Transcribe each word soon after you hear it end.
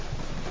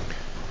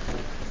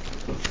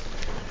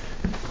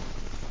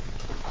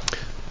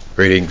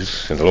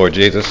Greetings in the Lord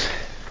Jesus.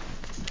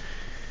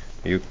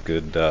 You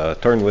could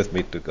turn with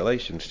me to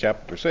Galatians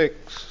chapter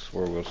 6,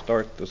 where we'll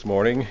start this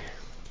morning.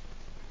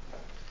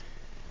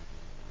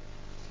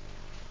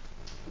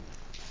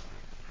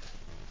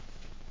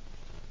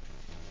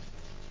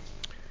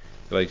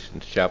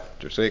 Galatians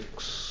chapter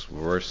 6,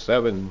 verse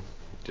 7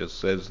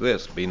 just says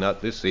this: Be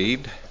not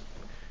deceived,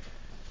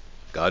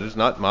 God is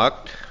not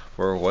mocked,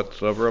 for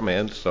whatsoever a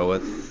man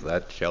soweth,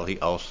 that shall he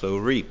also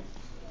reap.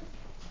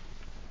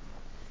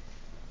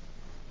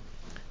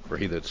 For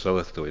he that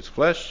soweth to his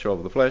flesh shall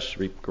of the flesh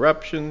reap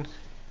corruption,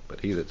 but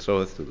he that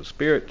soweth to the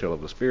Spirit shall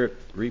of the Spirit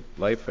reap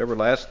life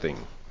everlasting.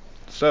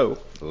 So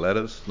let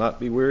us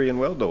not be weary in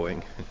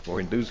well-doing, for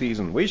in due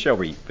season we shall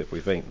reap if we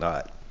faint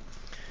not.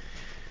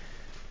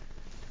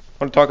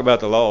 I want to talk about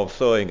the law of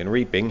sowing and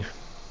reaping.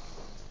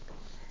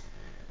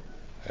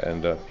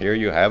 And here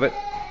you have it,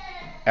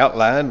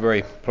 outlined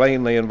very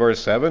plainly in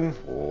verse 7.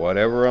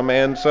 Whatever a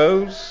man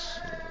sows,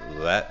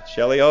 that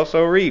shall he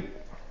also reap.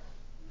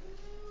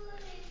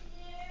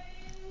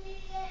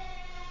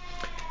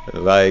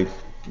 I've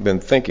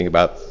been thinking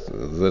about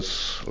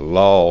this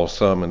law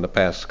some in the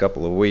past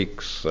couple of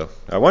weeks.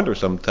 I wonder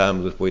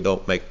sometimes if we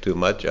don't make too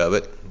much of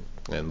it,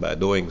 and by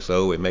doing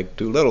so we make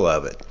too little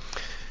of it.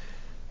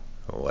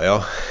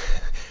 Well,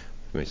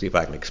 let me see if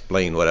I can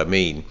explain what I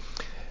mean.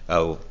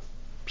 So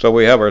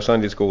we have our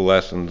Sunday school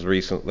lessons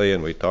recently,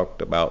 and we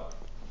talked about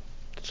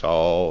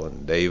Saul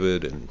and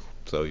David, and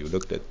so you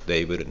looked at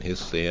David and his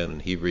sin,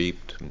 and he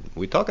reaped. And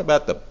we talk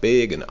about the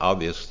big and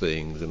obvious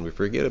things, and we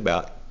forget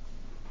about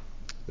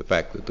the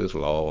fact that this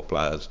law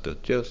applies to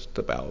just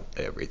about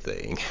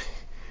everything.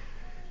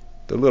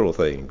 The little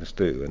things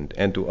too,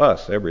 and to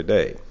us every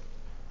day.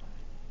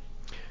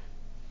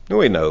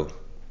 We know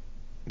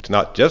it's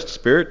not just a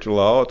spiritual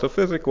law, it's a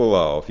physical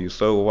law. If you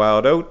sow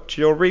wild oats,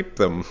 you'll reap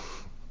them.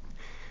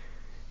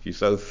 If you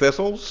sow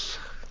thistles,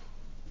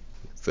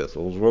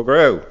 thistles will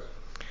grow.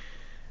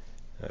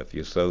 If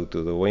you sow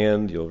to the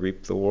wind, you'll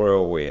reap the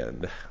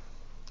whirlwind.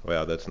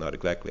 Well, that's not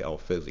exactly all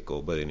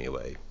physical, but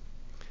anyway.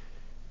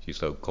 If you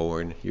sow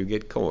corn, you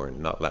get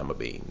corn, not lima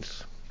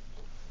beans.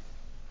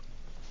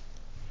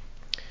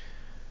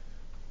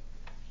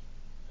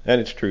 And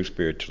it's true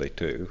spiritually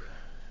too.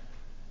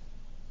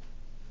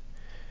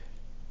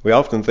 We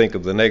often think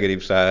of the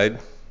negative side,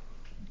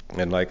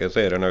 and like I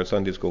said, in our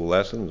Sunday school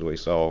lessons, we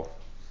saw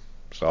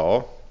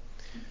Saul.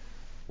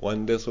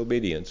 One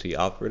disobedience, he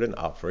offered an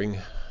offering,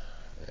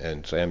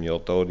 and Samuel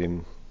told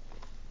him,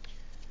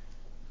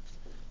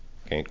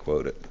 can't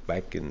quote it,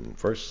 back in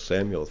 1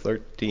 Samuel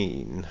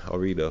 13. I'll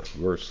read a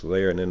verse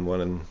there and then one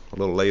a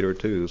little later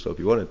too, so if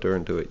you want to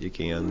turn to it, you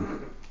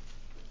can.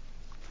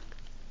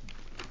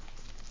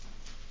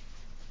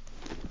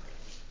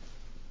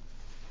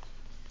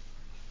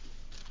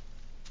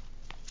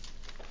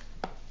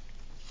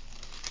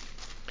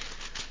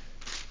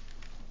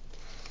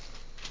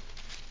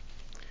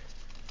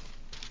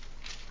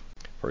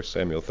 First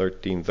Samuel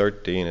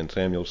 13:13, and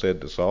Samuel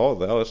said to Saul,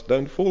 Thou hast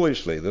done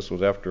foolishly. This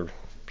was after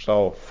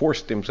Saul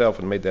forced himself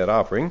and made that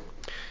offering.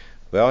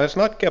 Thou hast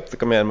not kept the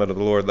commandment of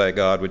the Lord thy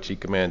God, which he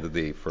commanded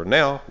thee. For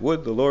now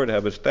would the Lord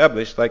have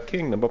established thy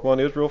kingdom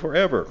upon Israel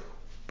forever.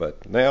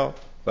 But now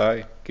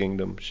thy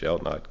kingdom shall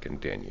not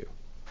continue.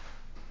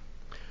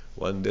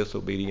 One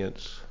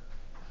disobedience,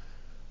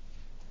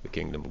 the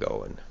kingdom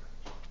going.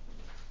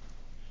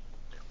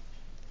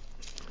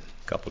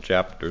 A couple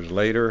chapters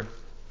later,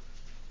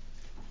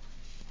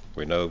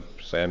 we know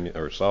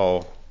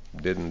Saul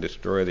didn't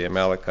destroy the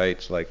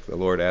Amalekites like the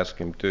Lord asked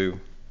him to.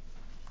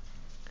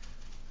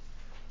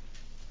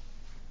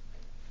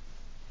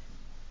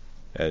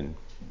 And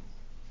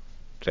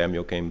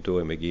Samuel came to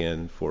him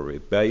again, for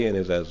rebellion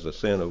is as the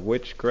sin of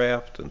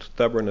witchcraft, and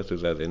stubbornness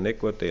is as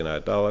iniquity and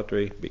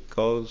idolatry.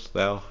 Because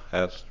thou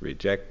hast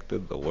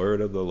rejected the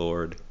word of the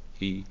Lord,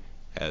 he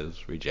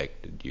has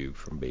rejected you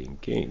from being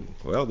king.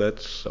 Well,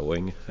 that's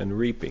sowing and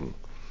reaping.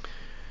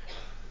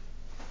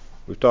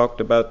 We've talked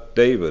about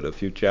David a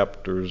few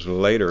chapters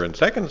later in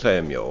 2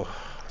 Samuel.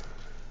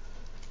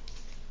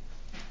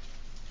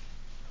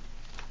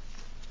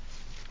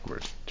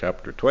 Verse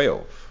chapter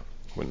 12,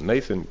 when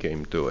Nathan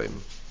came to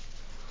him,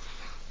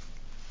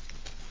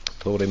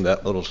 told him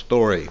that little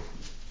story.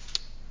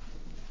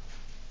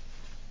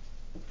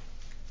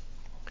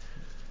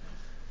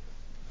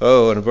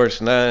 Oh, in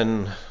verse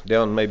 9,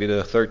 down maybe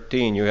to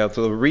 13, you have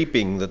the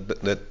reaping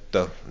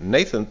that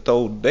Nathan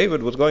told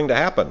David was going to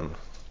happen.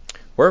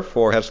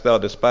 Wherefore hast thou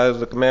despised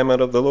the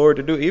commandment of the Lord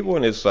to do evil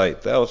in his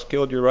sight? Thou hast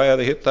killed Uriah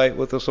the Hittite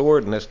with the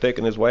sword, and hast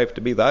taken his wife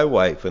to be thy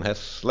wife, and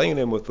hast slain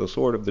him with the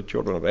sword of the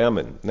children of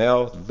Ammon.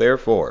 Now,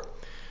 therefore,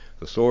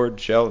 the sword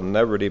shall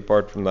never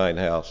depart from thine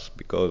house,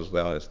 because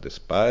thou hast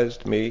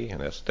despised me,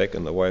 and hast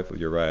taken the wife of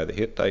Uriah the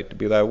Hittite to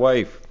be thy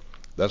wife.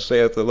 Thus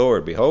saith the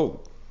Lord,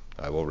 Behold,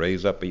 I will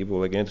raise up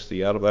evil against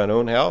thee out of thine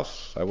own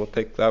house. I will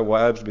take thy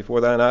wives before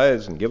thine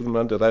eyes, and give them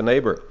unto thy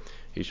neighbor.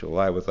 He shall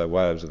lie with thy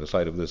wives in the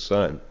sight of this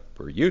sun.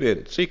 For you did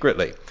it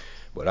secretly,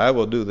 but I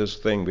will do this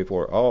thing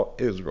before all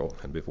Israel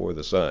and before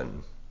the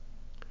sun.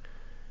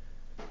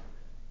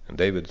 And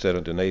David said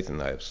unto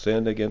Nathan, I have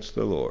sinned against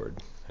the Lord.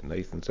 And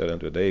Nathan said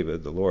unto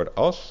David, the Lord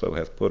also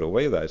hath put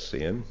away thy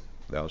sin,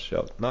 thou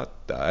shalt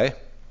not die.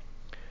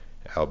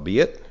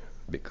 Howbeit,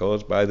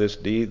 because by this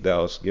deed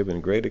thou hast given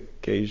great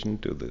occasion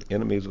to the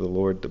enemies of the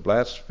Lord to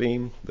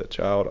blaspheme, the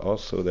child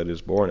also that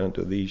is born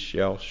unto thee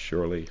shall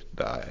surely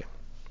die.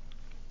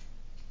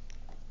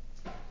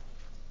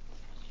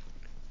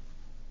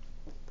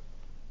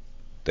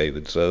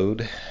 David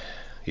sowed,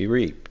 he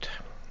reaped.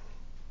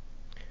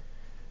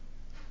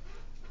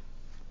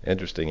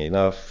 Interesting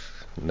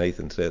enough,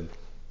 Nathan said,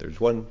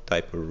 there's one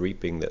type of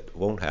reaping that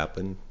won't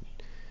happen.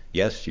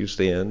 Yes, you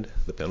sinned,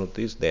 the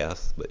penalty is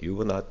death, but you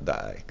will not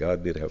die.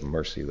 God did have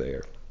mercy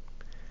there.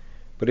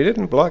 But he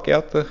didn't block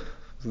out the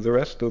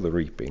rest of the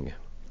reaping.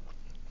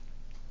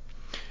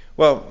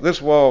 Well,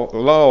 this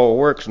law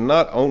works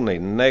not only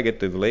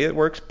negatively, it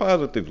works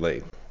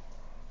positively.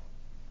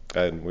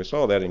 And we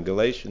saw that in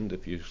Galatians.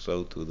 If you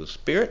sow to the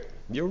Spirit,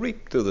 you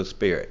reap to the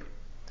Spirit.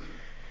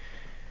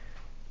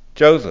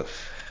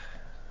 Joseph,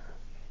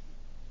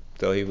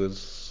 so he was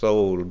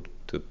sold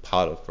to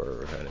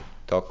Potiphar, and it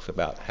talks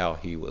about how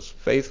he was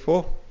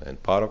faithful,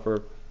 and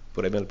Potiphar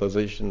put him in a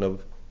position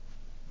of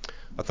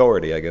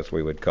authority, I guess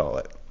we would call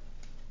it.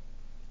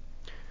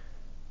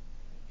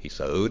 He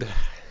sowed,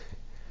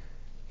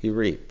 he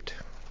reaped.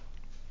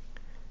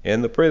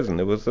 In the prison,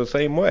 it was the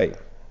same way.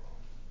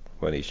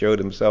 When he showed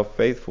himself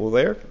faithful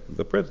there,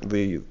 the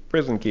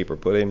prison keeper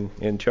put him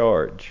in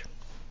charge.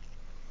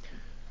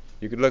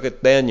 You could look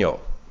at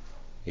Daniel.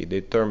 He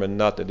determined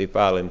not to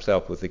defile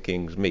himself with the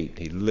king's meat.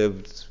 He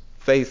lived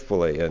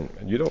faithfully, and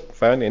you don't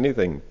find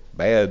anything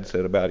bad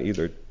said about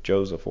either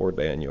Joseph or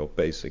Daniel,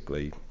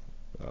 basically.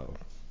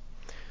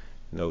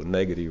 No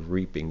negative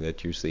reaping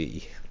that you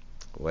see.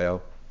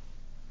 Well,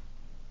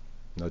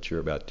 not sure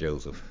about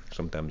Joseph.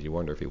 Sometimes you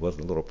wonder if he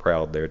wasn't a little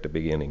proud there at the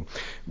beginning.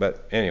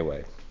 But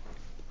anyway,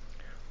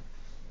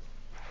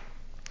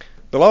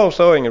 the law of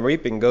sowing and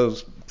reaping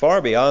goes far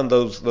beyond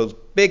those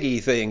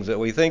biggie things that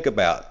we think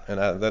about. And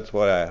that's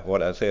what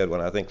I said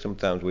when I think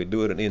sometimes we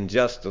do it an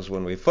injustice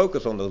when we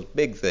focus on those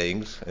big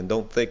things and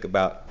don't think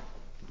about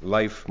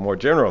life more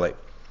generally.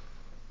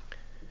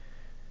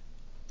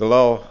 The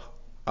law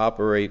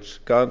operates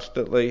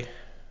constantly,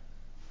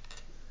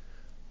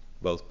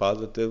 both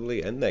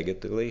positively and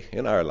negatively,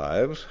 in our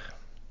lives.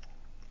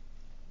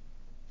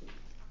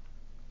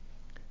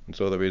 And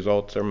so the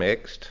results are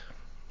mixed.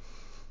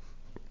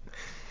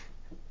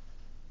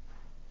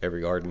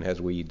 Every garden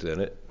has weeds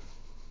in it.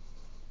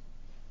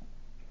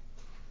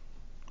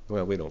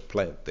 Well, we don't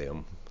plant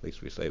them. At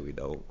least we say we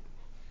don't.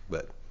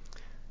 But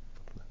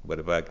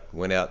if I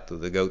went out to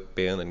the goat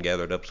pen and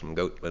gathered up some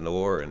goat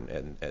manure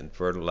and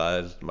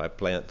fertilized my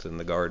plants in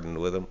the garden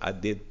with them, I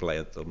did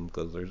plant them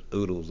because there's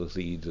oodles of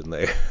seeds in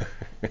there.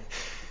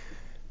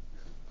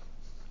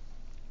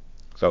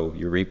 So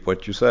you reap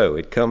what you sow.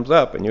 It comes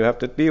up and you have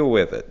to deal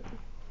with it.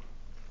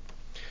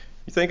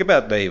 You think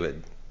about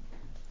David.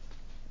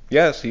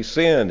 Yes, he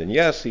sinned, and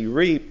yes, he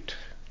reaped.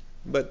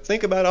 But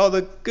think about all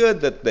the good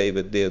that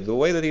David did, the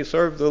way that he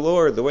served the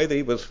Lord, the way that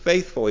he was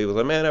faithful. He was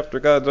a man after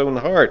God's own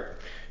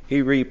heart.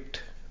 He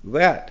reaped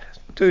that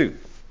too.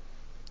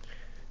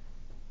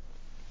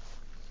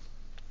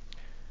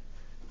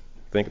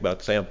 Think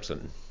about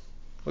Samson.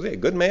 Was he a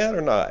good man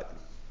or not?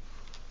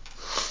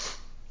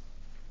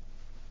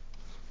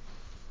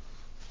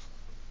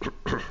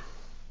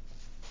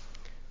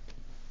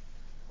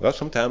 Well,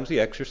 sometimes he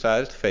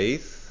exercised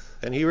faith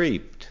and he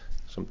reaped.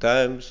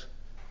 Sometimes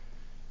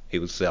he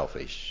was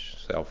selfish,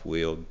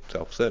 self-willed,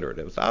 self-centered.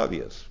 It was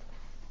obvious.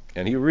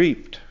 And he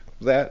reaped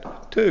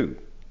that too.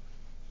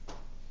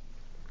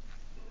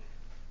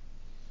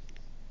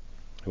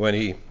 When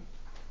he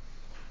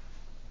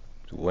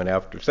went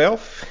after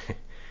self,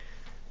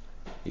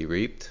 he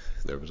reaped.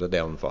 There was a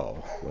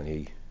downfall. When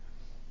he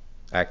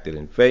acted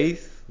in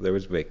faith, there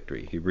was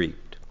victory. He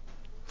reaped.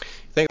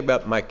 Think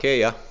about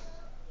Micaiah.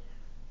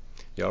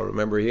 Y'all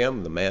remember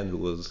him? The man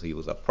he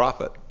was a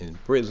prophet in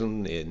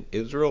prison in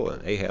Israel,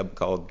 and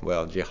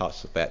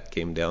Jehoshaphat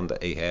came down to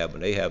Ahab,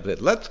 and Ahab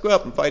said, let's go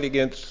up and fight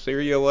against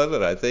Syria, was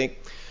it, I think?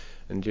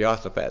 And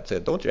Jehoshaphat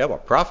said, don't you have a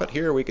prophet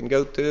here we can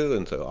go to?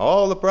 And so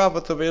all the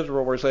prophets of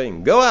Israel were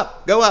saying, go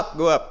up, go up,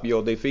 go up,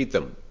 you'll defeat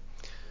them.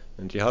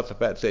 And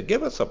Jehoshaphat said,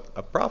 give us a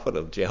prophet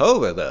of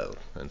Jehovah, though.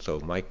 And so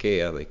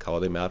Micaiah, they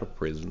called him out of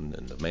prison,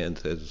 and the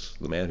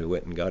man who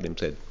went and got him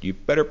said, you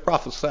better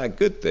prophesy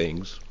good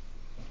things.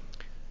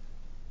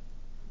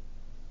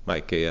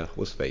 Micaiah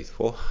was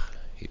faithful.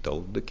 He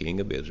told the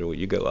king of Israel,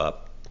 you go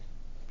up,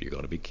 you're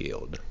going to be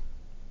killed.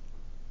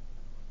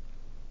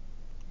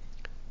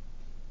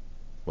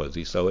 Was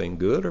he sowing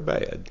good or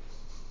bad?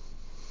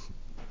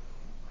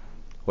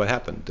 What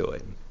happened to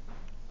him?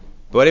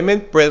 Put him in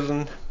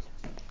prison,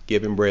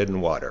 give him bread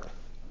and water.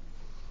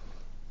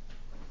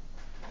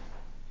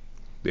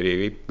 Did he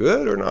reap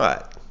good or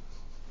not?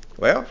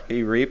 Well,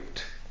 he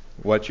reaped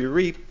what you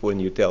reap when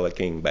you tell a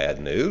king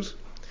bad news.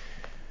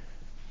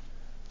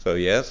 So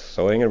yes,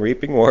 sowing and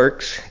reaping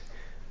works.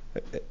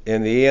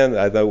 In the end,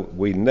 although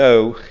we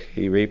know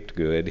he reaped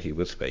good, he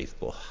was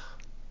faithful.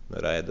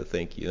 But I had to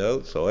think,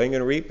 sowing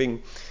and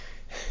reaping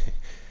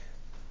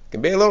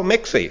can be a little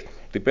mixy,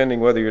 depending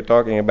whether you're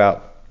talking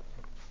about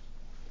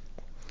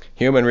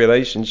human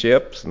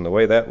relationships and the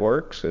way that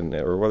works,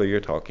 or whether you're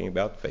talking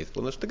about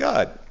faithfulness to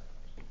God.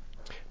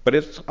 But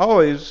it's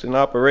always an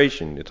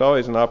operation. It's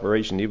always an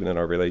operation even in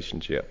our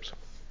relationships.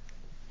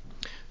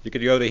 You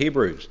could go to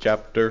Hebrews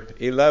chapter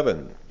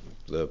 11,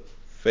 the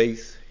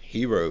faith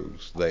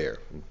heroes there,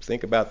 and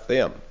think about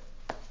them.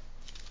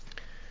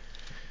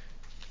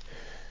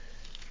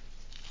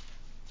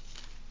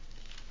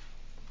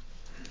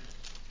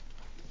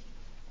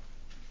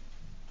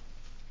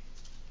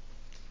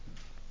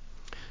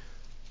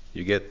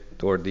 You get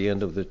toward the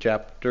end of the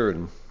chapter,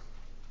 and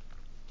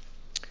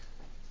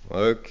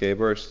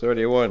verse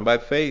 31. By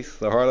faith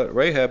the harlot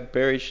Rahab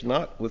perished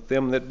not with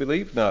them that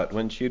believed not,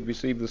 when she had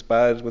received the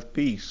spies with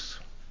peace.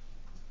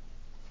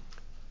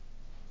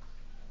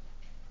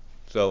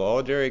 So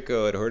all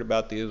Jericho had heard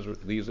about these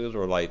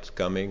Israelites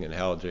coming, and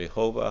how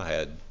Jehovah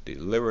had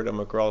delivered them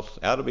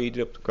out of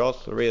Egypt,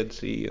 across the Red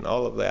Sea, and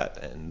all of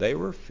that, and they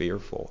were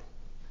fearful.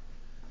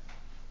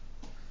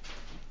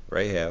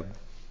 Rahab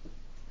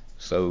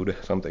sowed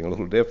something a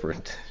little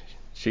different.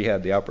 She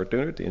had the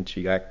opportunity, and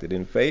she acted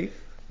in faith,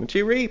 and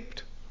she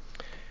reaped.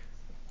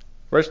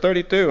 Verse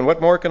 32, and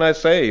what more can I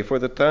say? For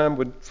the time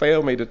would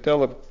fail me to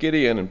tell of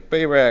Gideon and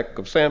Barak,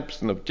 of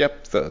Samson, of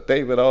Jephthah,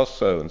 David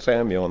also, and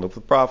Samuel, and of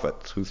the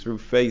prophets, who through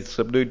faith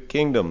subdued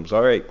kingdoms.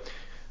 All right,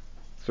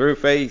 through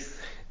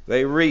faith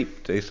they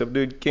reaped. They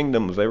subdued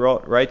kingdoms. They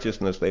wrought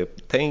righteousness. They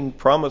obtained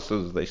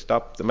promises. They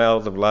stopped the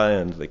mouths of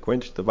lions. They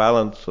quenched the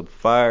violence of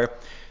fire,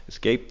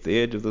 escaped the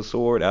edge of the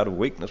sword. Out of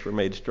weakness were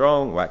made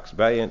strong, waxed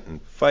valiant in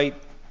fight,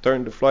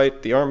 turned to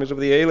flight the armies of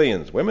the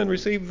aliens. Women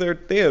received their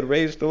dead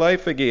raised to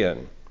life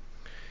again.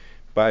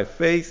 By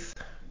faith,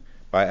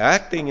 by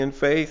acting in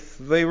faith,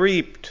 they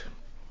reaped.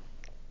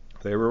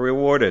 They were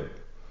rewarded.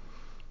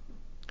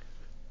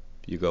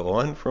 You go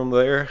on from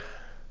there,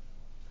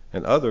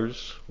 and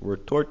others were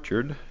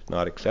tortured,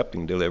 not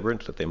accepting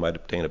deliverance that they might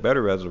obtain a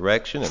better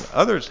resurrection, and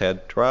others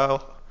had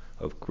trial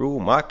of cruel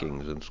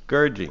mockings and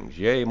scourgings,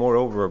 yea,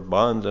 moreover, of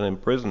bonds and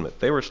imprisonment.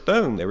 They were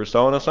stoned, they were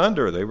sawn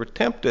asunder, they were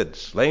tempted,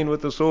 slain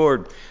with the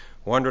sword,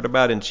 wandered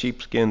about in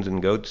sheepskins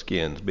and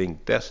goatskins, being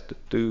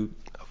destitute,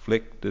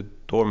 afflicted,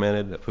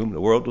 tormented, of whom the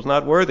world was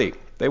not worthy.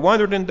 They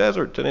wandered in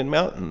deserts and in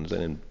mountains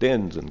and in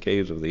dens and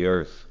caves of the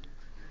earth.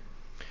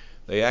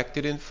 They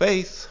acted in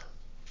faith,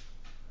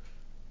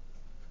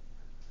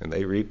 and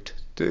they reaped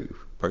too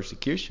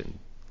persecution.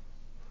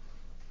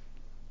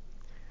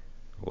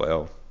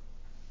 Well,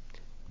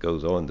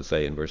 goes on to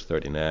say in verse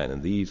 39,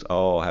 and these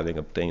all, having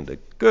obtained a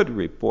good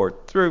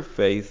report through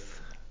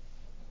faith,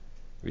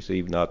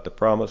 received not the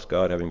promise,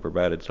 God having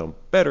provided some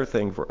better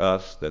thing for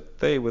us, that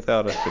they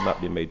without us could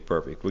not be made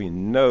perfect. We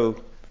know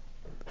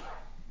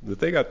that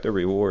they got their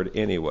reward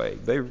anyway.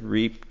 They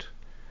reaped.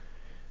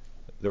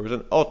 There was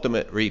an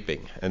ultimate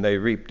reaping, and they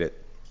reaped it.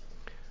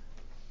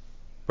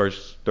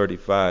 Verse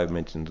 35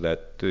 mentions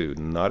that too,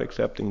 not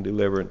accepting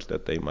deliverance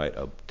that they might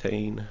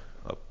obtain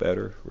a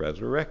better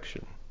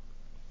resurrection.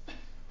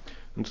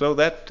 And so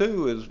that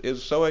too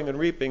is sowing and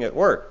reaping at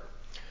work.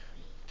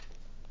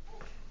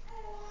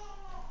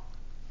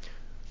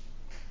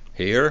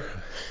 Here,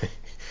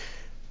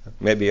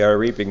 maybe our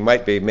reaping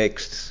might be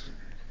mixed.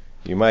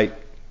 You might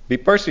be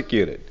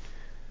persecuted.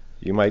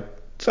 You might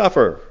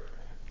suffer.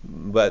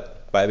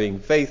 But by being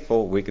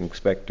faithful, we can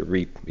expect to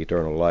reap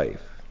eternal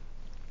life.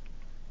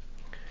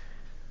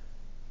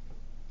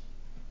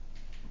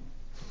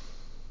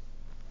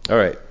 All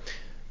right.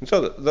 And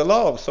so the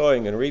law of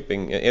sowing and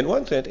reaping, in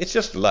one sense, it's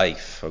just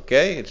life,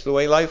 okay? It's the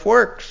way life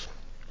works.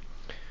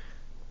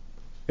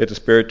 It's a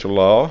spiritual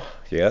law.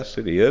 Yes,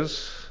 it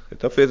is.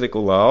 It's a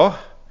physical law.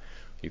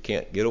 You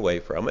can't get away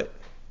from it.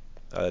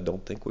 I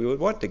don't think we would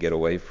want to get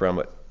away from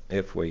it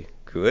if we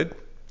could.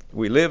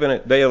 We live in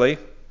it daily,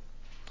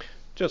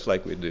 just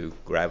like we do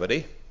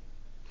gravity.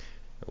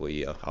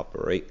 We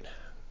operate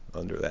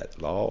under that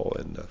law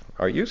and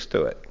are used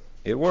to it.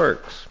 It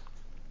works.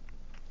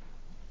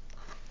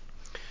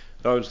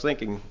 So I was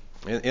thinking,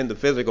 in the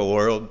physical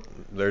world,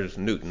 there's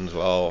Newton's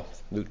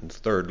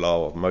third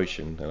law of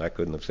motion, and I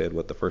couldn't have said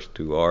what the first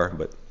two are,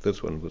 but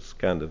this one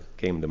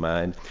came to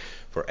mind.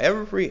 For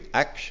every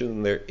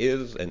action there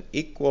is an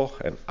equal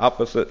and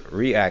opposite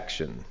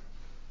reaction.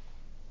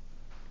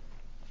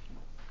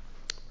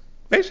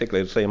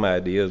 Basically the same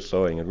idea as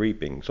sowing and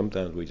reaping.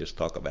 Sometimes we just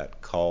talk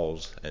about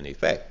cause and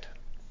effect.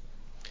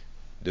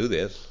 Do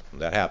this,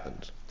 and that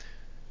happens.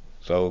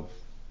 So,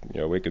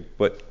 we could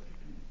put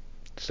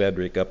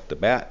Cedric up to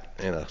bat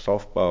in a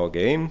softball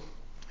game,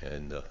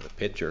 and the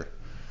pitcher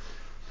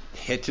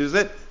hitches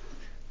it,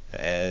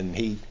 and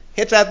he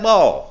hits that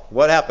ball.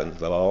 What happens?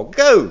 The ball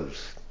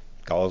goes.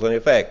 Cause and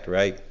effect,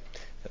 right?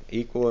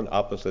 Equal and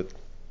opposite.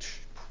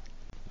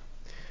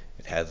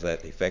 It has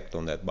that effect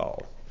on that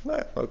ball.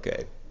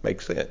 Okay,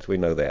 makes sense. We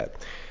know that.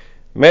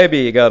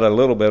 Maybe he got a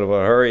little bit of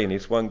a hurry and he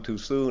swung too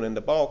soon, and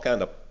the ball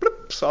kind of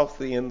flips off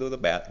the end of the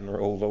bat and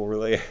rolls over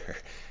there.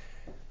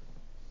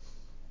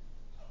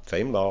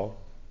 Same law.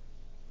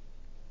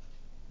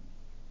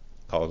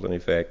 cause and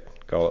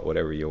effect, call it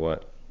whatever you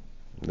want.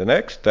 The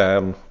next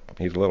time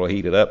he's a little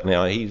heated up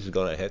now, he's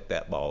going to hit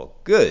that ball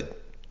good.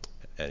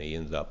 And he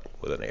ends up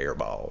with an air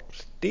ball.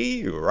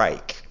 Steve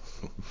Reich.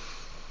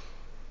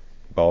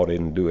 Ball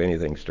didn't do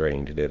anything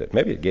strange, did it?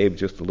 Maybe it gave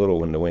just a little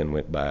when the wind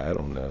went by. I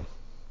don't know.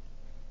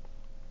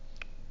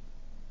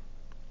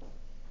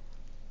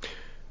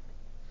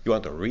 You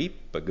want to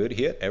reap a good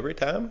hit every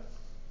time?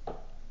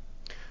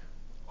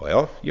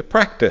 Well, you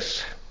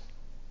practice.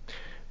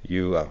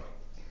 You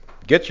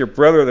get your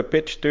brother to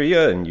pitch to you,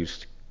 and you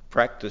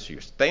practice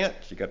your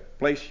stance. You got to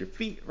place your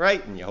feet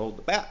right, and you hold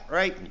the bat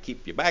right, and you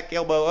keep your back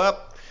elbow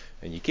up,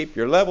 and you keep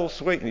your level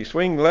swing. And you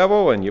swing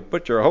level, and you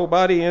put your whole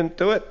body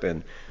into it,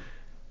 and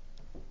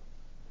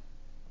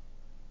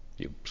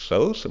you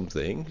sow some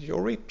things,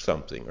 you'll reap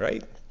something,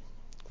 right?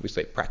 We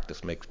say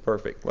practice makes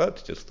perfect. Well,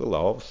 it's just the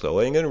law of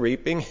sowing and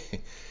reaping.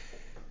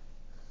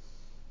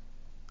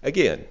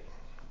 Again,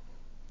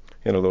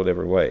 in a little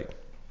different way.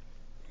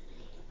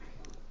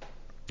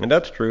 And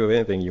that's true of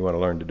anything you want to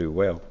learn to do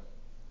well.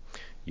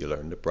 You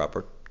learn the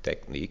proper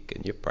technique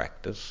and you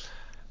practice.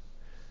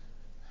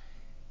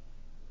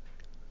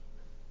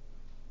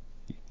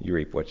 You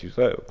reap what you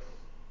sow.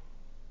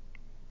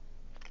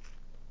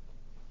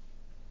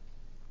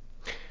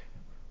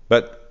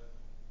 But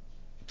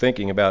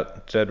thinking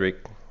about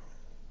Cedric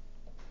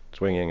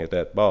swinging at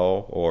that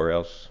ball, or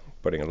else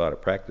putting a lot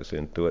of practice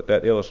into it,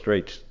 that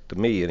illustrates, to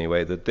me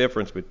anyway, the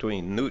difference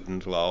between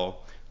Newton's law,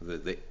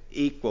 the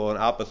equal and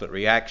opposite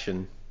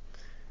reaction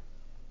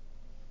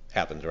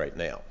happens right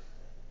now.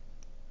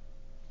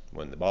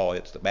 When the ball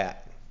hits the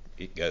bat,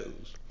 it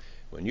goes.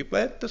 When you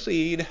plant the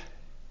seed,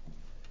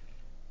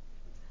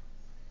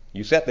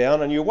 you sit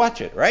down and you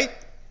watch it, right?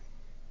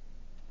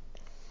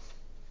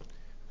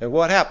 And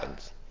what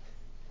happens?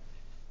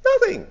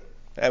 Nothing.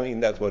 I mean,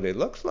 that's what it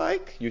looks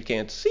like. You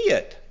can't see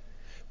it,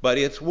 but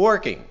it's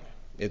working.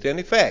 It's in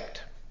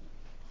effect.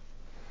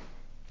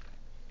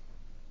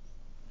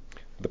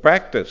 The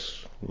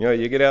practice,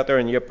 you get out there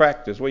and you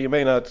practice. Well, you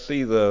may not see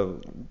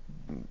you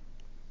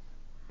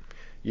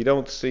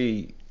don't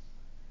see,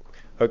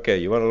 okay,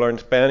 you want to learn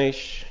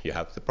Spanish? You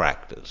have to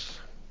practice.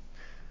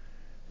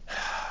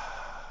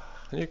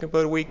 And you can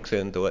put weeks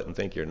into it and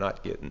think you're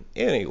not getting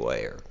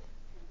anywhere.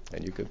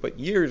 And you can put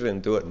years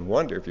into it and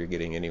wonder if you're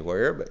getting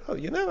anywhere. But,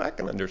 I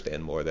can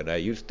understand more than I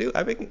used to.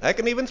 I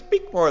can even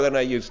speak more than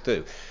I used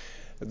to.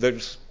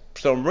 There's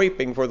some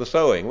reaping for the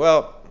sowing.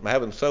 Well, I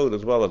haven't sowed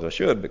as well as I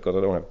should because I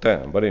don't have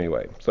time. But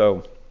anyway,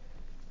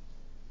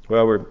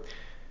 we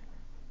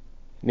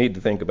need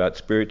to think about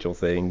spiritual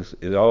things.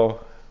 It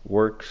all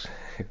works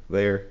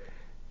there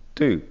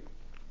too.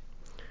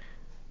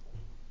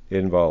 It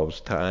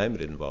involves time.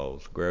 It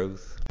involves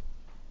growth.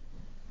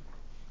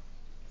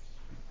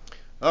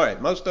 All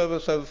right, most of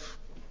us have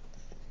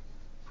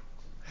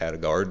had a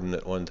garden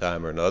at one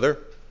time or another.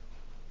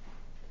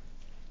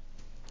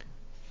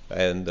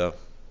 And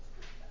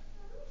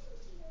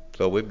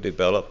so we've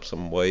developed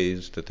some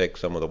ways to take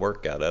some of the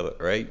work out of it,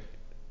 right?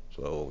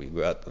 So you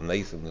go out to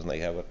Nathan's and they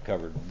have it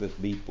covered this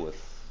deep with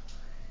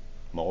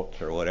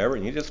mulch or whatever,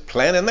 and you just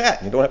plant in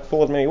that. You don't have to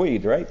pull as many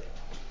weeds, right?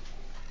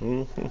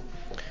 Mm-hmm.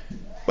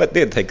 But it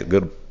did take a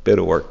good bit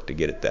of work to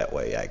get it that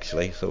way,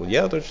 actually. So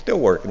yeah, there's still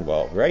work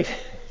involved, right?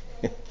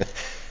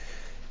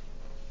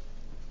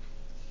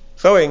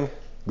 Sowing,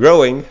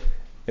 growing,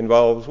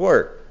 involves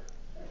work.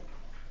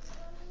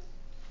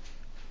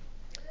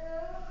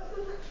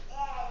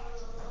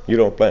 You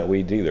don't plant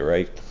weeds either,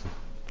 right?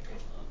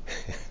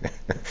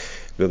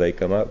 Do they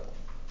come up?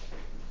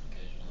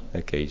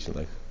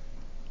 Occasionally.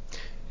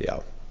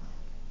 Yeah.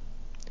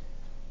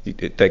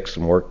 It takes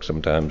some work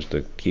sometimes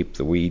to keep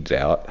the weeds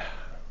out.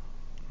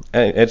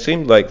 And it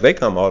seems like they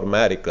come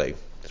automatically,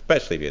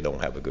 especially if you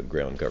don't have a good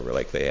ground cover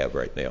like they have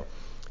right now.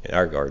 In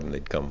our garden,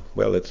 they'd come.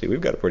 Well, let's see, we've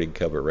got a pretty good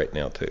cover right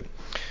now, too.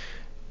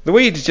 The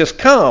weeds just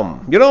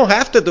come. You don't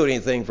have to do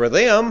anything for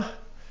them.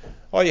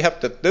 All you have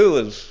to do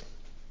is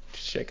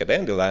shake a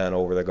dandelion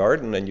over the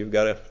garden, and you've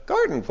got a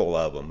garden full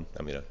of them.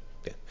 I mean, a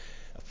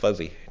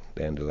fuzzy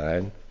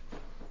dandelion.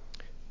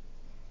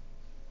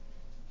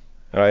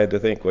 I had to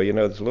think, well,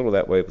 it's a little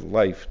that way with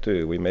life,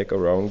 too. We make a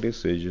wrong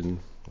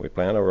decision. We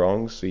plant a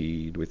wrong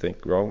seed. We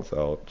think wrong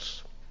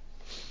thoughts.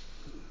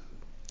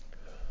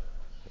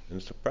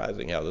 It's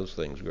surprising how those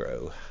things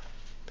grow.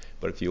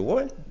 But if you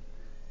want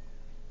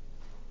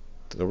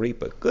to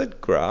reap a good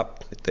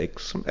crop, it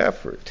takes some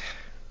effort.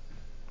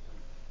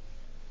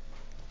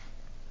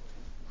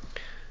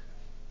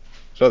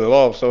 So the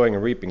law of sowing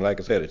and reaping, like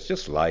I said, it's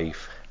just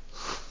life.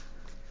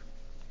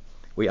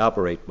 We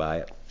operate by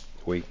it.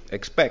 We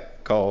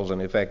expect cause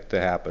and effect to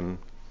happen.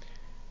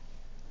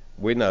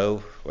 We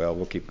know, well,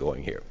 we'll keep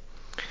going here.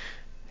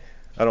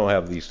 I don't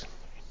have these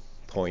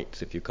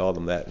points, if you call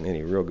them that, in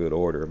any real good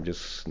order. I'm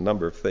just a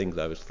number of things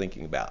I was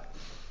thinking about.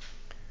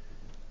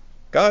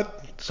 God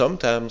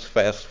sometimes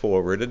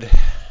fast-forwarded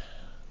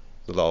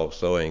the law of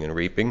sowing and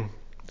reaping.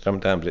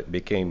 Sometimes it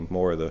became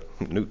more of the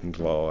Newton's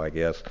law, I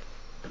guess.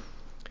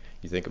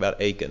 You think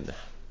about Achan.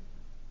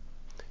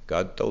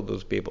 God told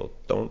those people,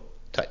 don't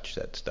touch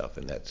that stuff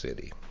in that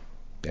city.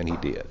 And he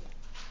did.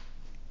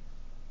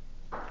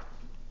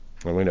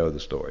 And we know the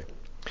story.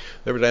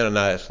 There was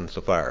Ananias and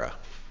Sapphira.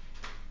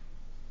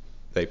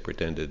 They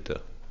pretended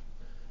to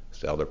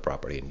sell their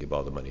property and give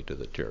all the money to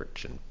the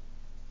church, and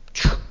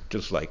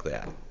just like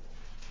that,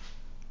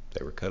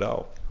 they were cut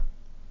off.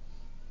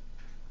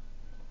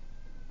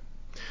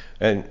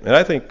 And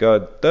I think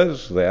God did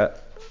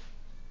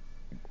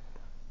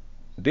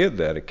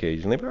that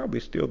occasionally,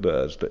 probably still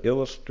does, to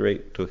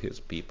illustrate to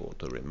his people,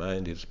 to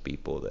remind his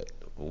people that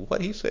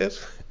what he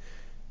says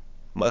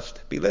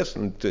must be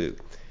listened to.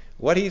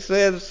 What he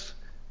says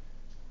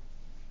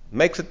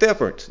makes a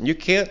difference. You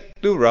can't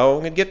do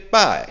wrong and get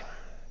by.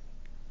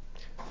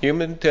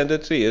 Human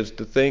tendency is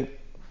to think,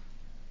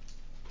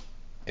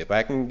 if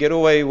I can get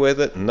away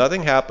with it and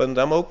nothing happens,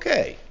 I'm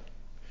okay.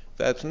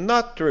 That's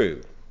not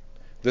true.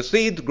 The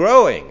seed's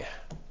growing,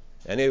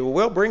 and it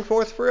will bring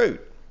forth fruit.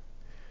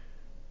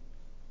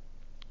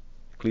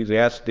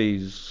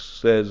 Ecclesiastes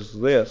says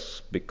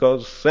this: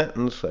 because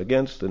sentence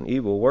against an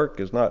evil work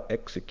is not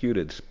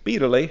executed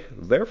speedily,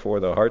 therefore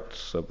the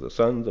hearts of the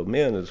sons of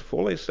men is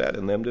fully set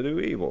in them to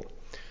do evil.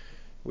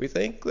 We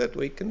think that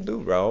we can do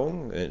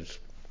wrong and it's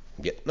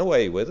getting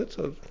away with it,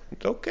 so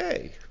it's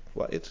okay.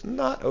 Well, it's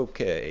not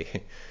okay.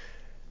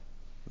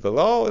 The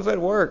law is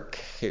at work.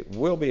 It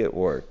will be at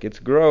work. It's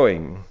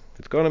growing.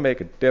 It's going to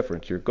make a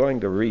difference. You're going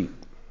to reap.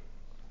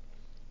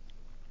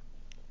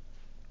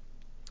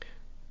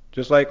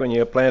 Just like when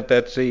you plant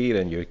that seed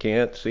and you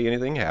can't see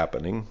anything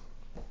happening,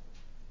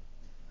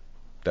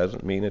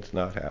 doesn't mean it's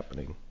not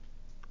happening.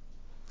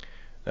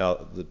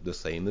 Now, the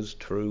same is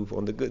true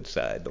on the good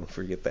side. Don't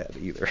forget that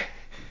either.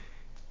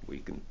 We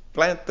can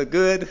plant the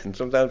good, and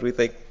sometimes we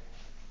think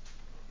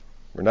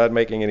we're not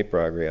making any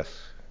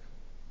progress.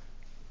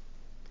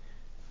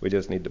 We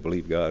just need to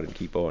believe God and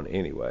keep on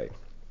anyway.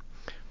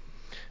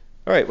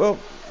 All right, well,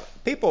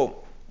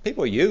 people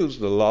use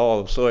the law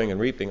of sowing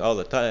and reaping all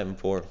the time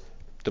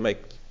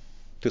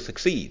to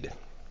succeed.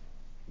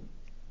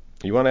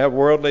 You want to have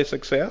worldly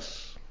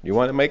success? You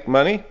want to make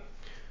money?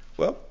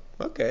 Well,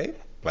 okay,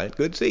 plant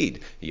good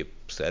seed. You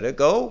set a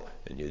goal,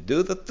 and you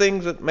do the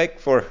things that make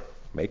for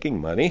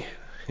making money,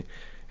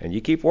 and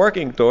you keep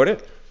working toward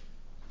it,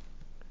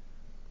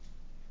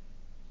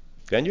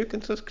 then you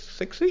can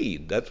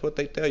succeed. That's what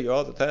they tell you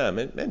all the time.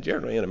 And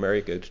generally in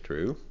America it's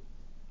true.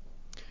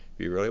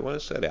 If you really want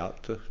to set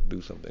out to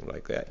do something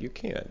like that, you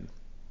can.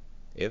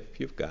 If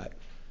you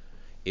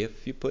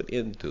put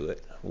into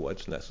it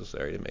what's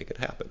necessary to make it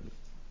happen.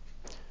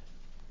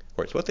 Of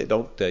course, what they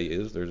don't tell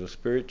you is there are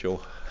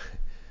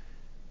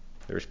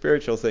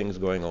spiritual things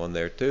going on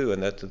there too,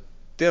 and that's a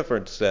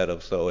different set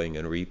of sowing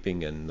and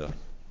reaping, and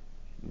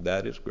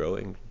that is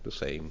growing the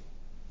same,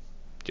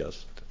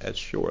 just as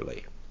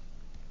surely.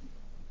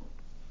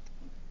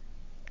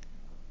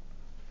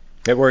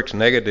 It works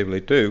negatively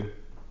too.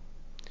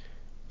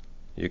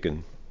 You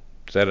can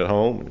sit at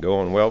home and go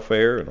on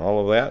welfare and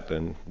all of that,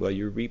 and well,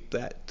 you reap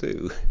that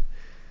too.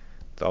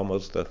 It's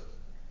almost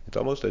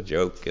a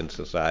joke in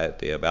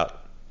society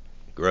about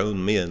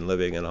grown men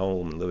living at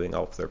home, living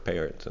off their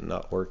parents and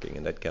not working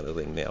and that kind of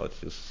thing. Now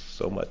it's just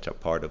so much a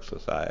part of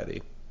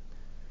society.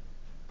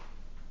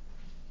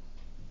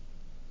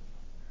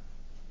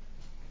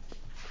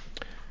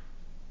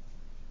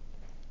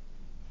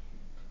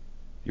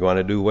 You want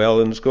to do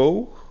well in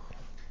school?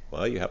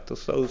 Well, you have to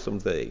sow some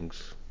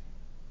things.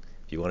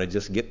 If you want to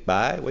just get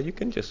by, well, you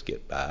can just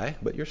get by,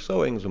 but you're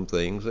sowing some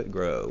things that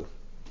grow.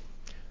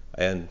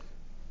 And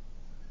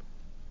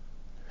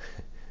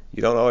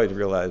you don't always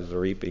realize the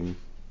reaping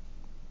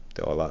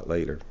till a lot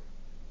later.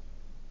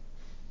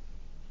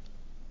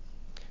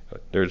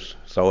 There's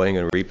sowing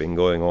and reaping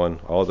going on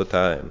all the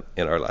time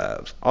in our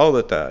lives, all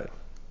the time.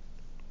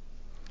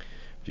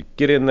 If you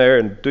get in there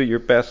and do your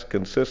best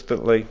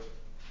consistently,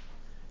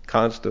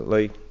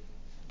 constantly,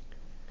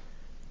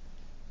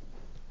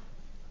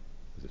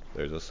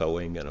 there's a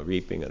sowing and a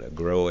reaping and a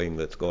growing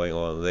that's going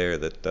on there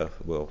that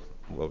will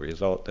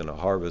result in a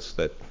harvest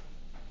that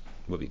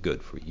will be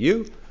good for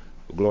you,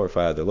 will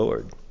glorify the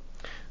Lord.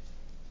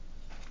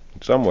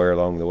 Somewhere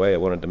along the way I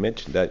wanted to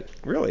mention that it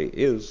really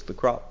is the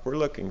crop we're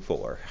looking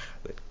for,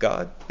 that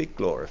God be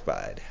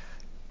glorified.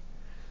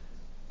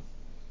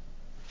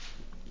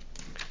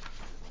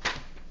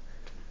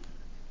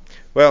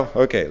 Well,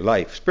 okay,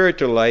 life.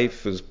 Spiritual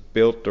life is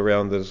built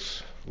around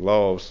this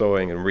law of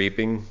sowing and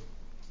reaping.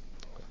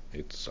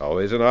 It's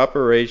always in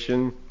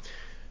operation,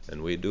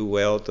 and we do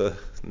well to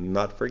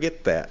not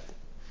forget that.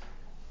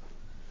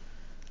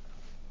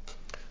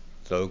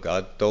 So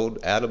God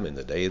told Adam, in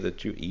the day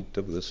that you eat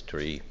of this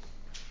tree,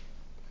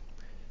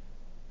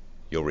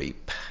 you'll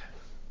reap.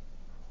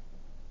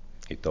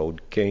 He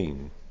told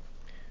Cain,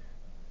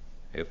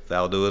 if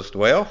thou doest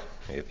well,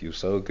 if you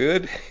sow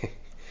good,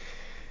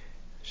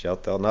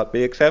 shalt thou not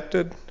be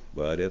accepted.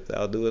 But if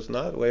thou doest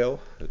not well,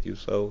 if you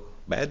sow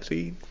bad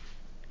seed,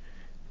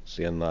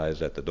 sin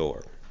lies at the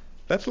door.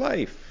 That's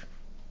life.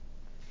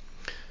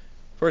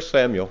 1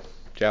 Samuel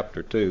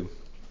chapter 2.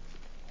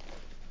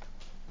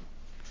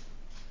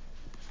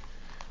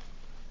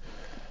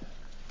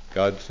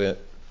 God sent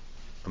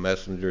a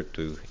messenger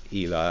to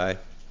Eli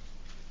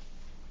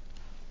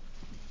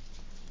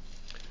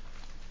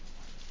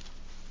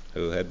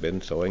who had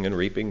been sowing and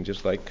reaping,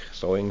 just like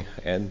sowing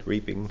and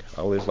reaping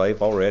all his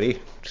life already,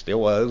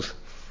 still was.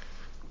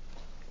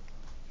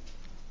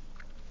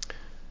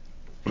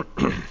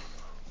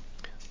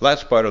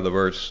 Last part of the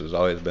verse has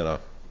always been a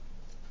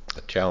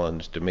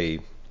challenge to me.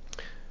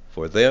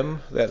 For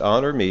them that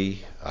honor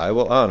me, I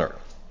will honor.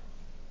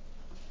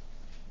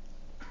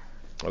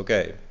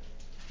 Okay.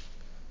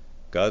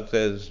 God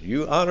says,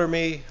 you honor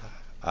me,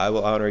 I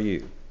will honor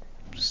you.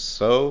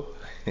 So,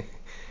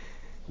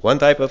 one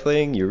type of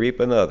thing, you reap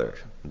another.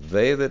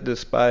 They that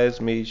despise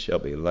me shall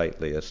be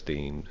lightly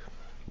esteemed.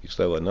 You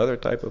sow another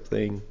type of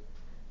thing,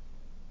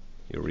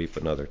 you reap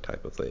another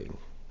type of thing.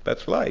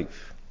 That's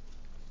life.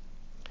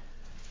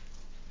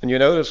 And you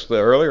notice the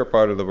earlier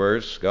part of the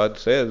verse, God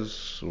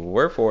says,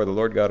 wherefore the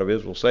Lord God of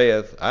Israel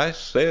saith, I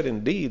said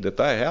indeed that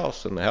thy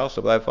house and the house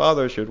of thy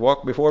father should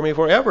walk before me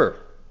forever.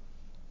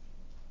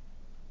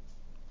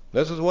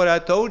 This is what I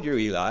told you,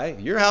 Eli.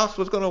 Your house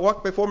was going to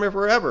walk before me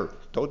forever.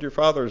 Told your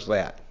fathers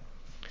that.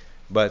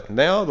 But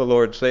now the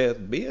Lord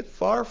saith, be it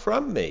far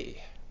from me.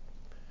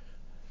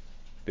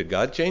 Did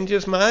God change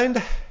his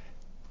mind?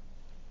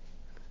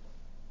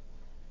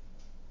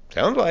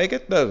 Sounds like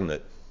it, doesn't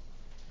it?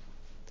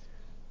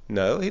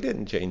 No, he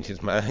didn't change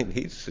his mind.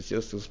 He's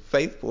just as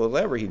faithful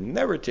as ever. He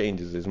never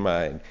changes his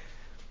mind.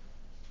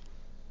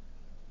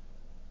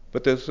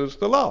 But this is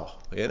the law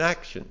in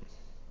action.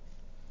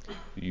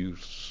 You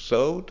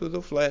sow to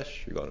the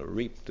flesh, you're going to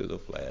reap to the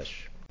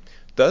flesh.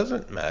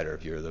 Doesn't matter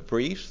if you're the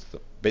priest, the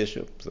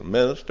bishop, the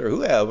minister,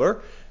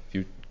 whoever. If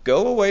you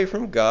go away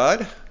from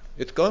God,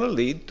 it's going to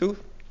lead to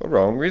a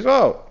wrong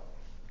result.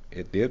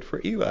 It did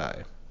for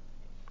Eli.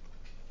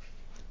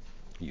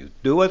 You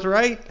do what's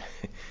right,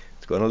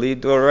 it's going to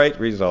lead to a right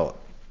result.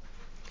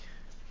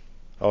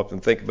 I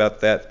often think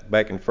about that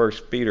back in 1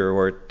 Peter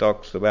where it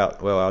talks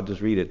about, well, I'll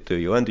just read it to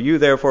you. Unto you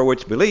therefore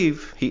which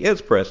believe, he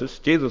is precious,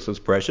 Jesus is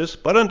precious,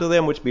 but unto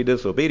them which be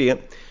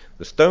disobedient,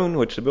 the stone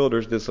which the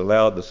builders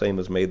disallowed, the same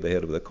is made the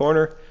head of the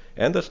corner,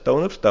 and the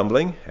stone of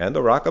stumbling, and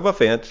the rock of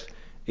offense,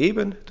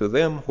 even to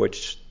them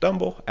which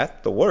stumble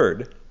at the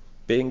word,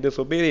 being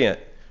disobedient,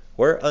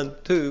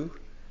 whereunto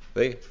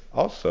they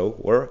also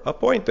were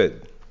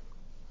appointed.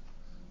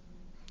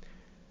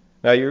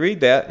 Now you read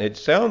that, and it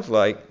sounds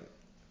like,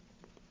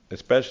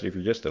 especially if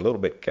you're just a little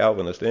bit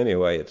Calvinist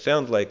anyway, it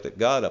sounds like that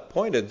God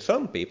appointed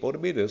some people to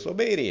be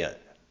disobedient.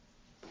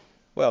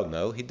 Well,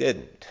 no, he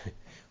didn't.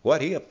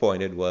 What he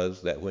appointed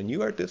was that when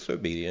you are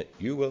disobedient,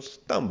 you will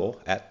stumble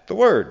at the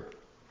word.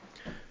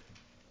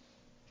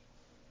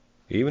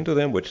 Even to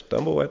them which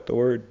stumble at the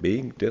word,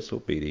 being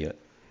disobedient,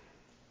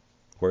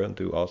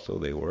 whereunto also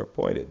they were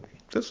appointed.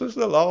 This is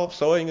the law of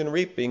sowing and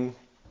reaping,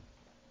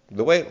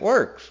 the way it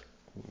works.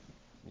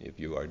 If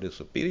you are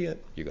disobedient,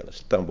 you're going to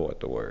stumble at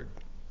the word.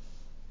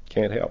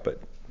 Can't help it.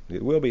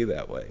 It will be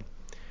that way.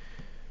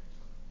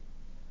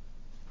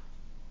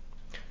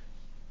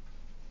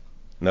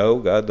 No,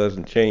 God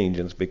doesn't change,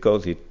 and it's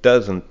because he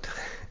doesn't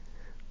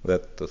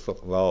that the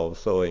law of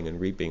sowing and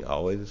reaping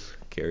always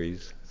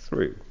carries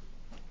through.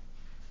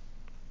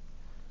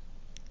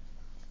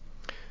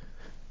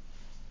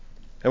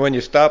 And when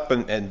you stop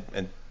and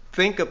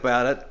think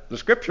about it, the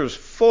scripture is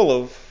full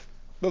of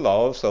the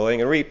law of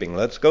sowing and reaping.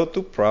 Let's go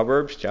to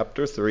Proverbs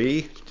chapter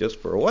 3, just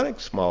for one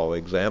small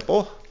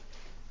example.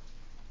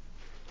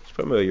 It's a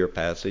familiar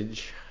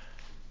passage.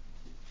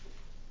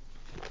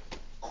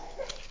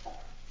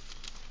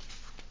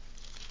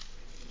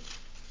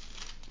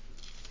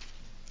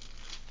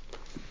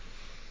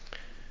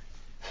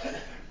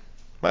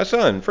 My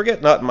son,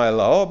 forget not my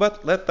law,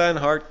 but let thine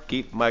heart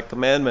keep my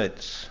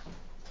commandments.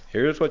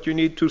 Here's what you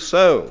need to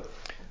sow.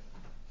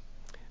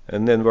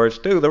 And then verse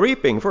 2, the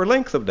reaping for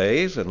length of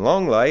days and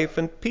long life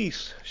and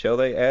peace shall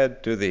they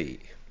add to thee.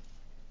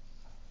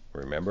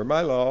 Remember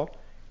my law,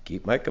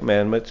 keep my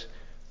commandments,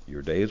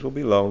 your days will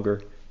be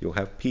longer, you'll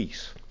have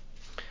peace.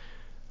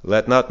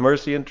 Let not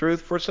mercy and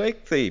truth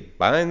forsake thee,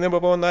 bind them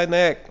upon thy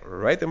neck,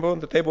 write them upon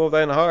the table of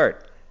thine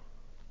heart.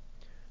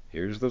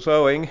 Here's the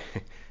sowing.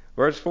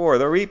 Verse 4,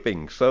 the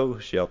reaping, so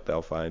shalt thou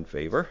find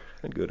favor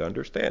and good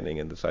understanding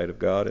in the sight of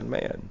God and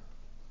man.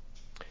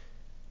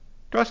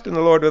 Trust in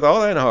the Lord with all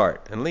thine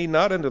heart, and lean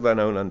not unto thine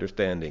own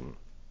understanding.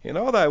 In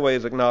all thy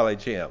ways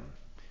acknowledge him.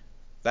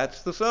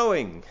 That's the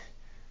sowing.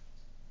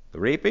 The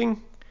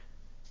reaping,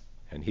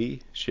 and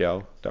he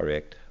shall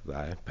direct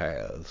thy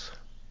paths.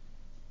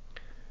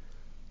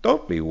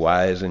 Don't be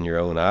wise in your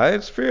own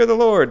eyes. Fear the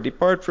Lord,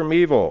 depart from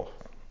evil.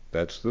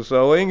 That's the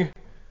sowing.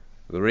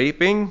 The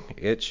reaping,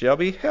 it shall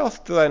be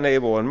health to thy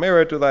navel and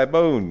marrow to thy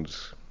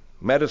bones,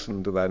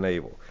 medicine to thy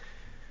navel.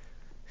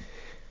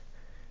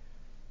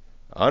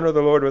 Honor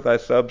the Lord with thy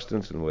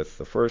substance and with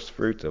the first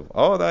fruits of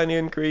all thine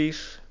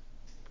increase.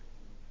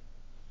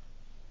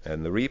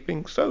 And the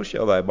reaping, so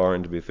shall thy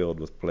barns be filled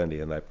with plenty,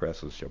 and thy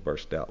presses shall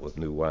burst out with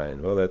new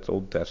wine. Well, that's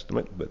Old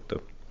Testament, but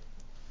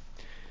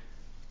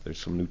there's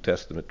some New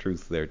Testament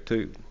truth there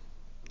too.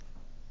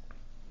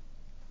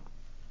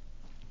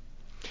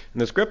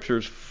 And the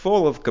Scripture's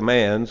full of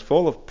commands,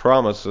 full of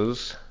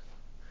promises,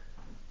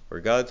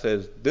 where God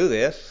says, do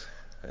this,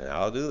 and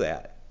I'll do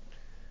that.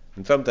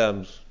 And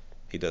sometimes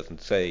He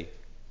doesn't say,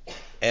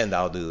 and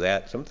I'll do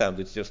that. Sometimes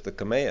it's just a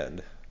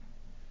command.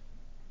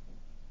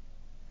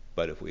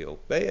 But if we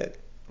obey it,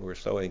 we're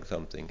sowing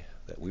something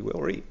that we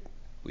will reap.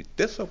 If we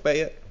disobey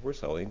it, we're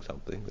sowing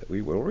something that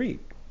we will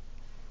reap.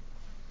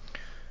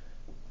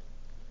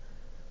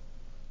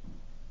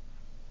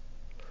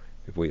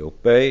 If we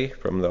obey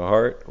from the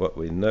heart what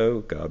we know,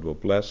 God will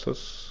bless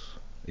us,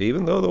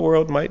 even though the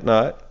world might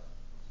not,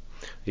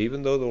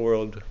 even though the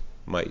world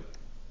might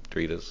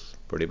treat us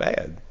pretty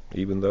bad,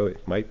 even though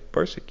it might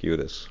persecute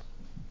us.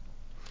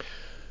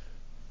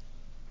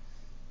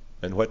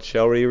 And what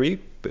shall we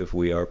reap if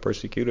we are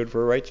persecuted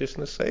for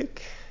righteousness'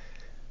 sake?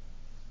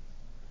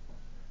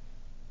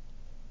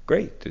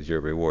 Great is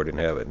your reward in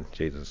heaven,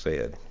 Jesus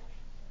said.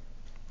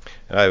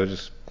 And I was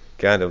just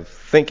kind of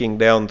thinking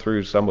down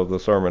through some of the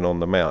Sermon on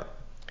the Mount.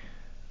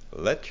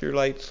 Let your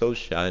light so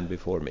shine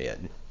before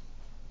men,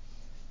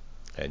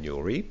 and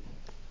you'll reap.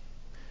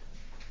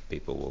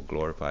 People will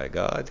glorify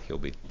God. He'll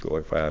be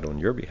glorified on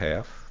your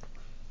behalf.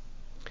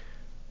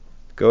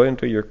 Go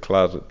into your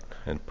closet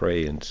and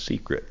pray in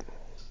secret.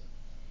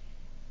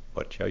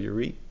 What shall you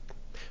reap?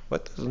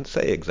 What doesn't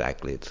say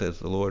exactly. It says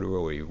the Lord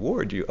will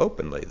reward you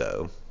openly,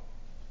 though.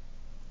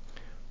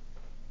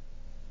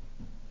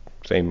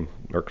 Same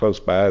or close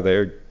by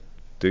there,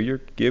 do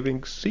your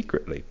giving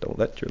secretly. Don't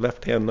let your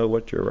left hand know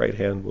what your right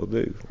hand will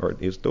do or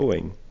is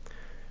doing.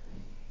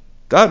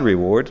 God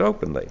rewards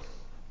openly.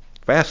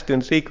 Fast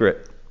in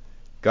secret.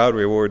 God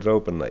rewards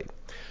openly.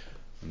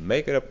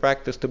 Make it a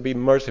practice to be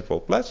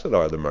merciful. Blessed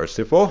are the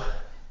merciful.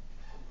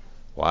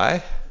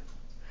 Why?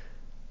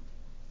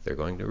 They're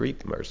going to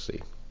reap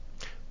mercy.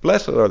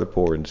 Blessed are the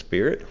poor in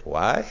spirit.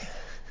 Why?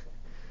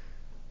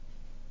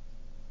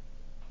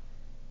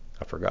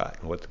 I forgot.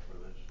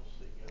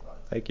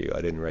 Thank you.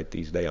 I didn't write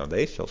these down.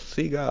 They shall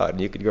see God.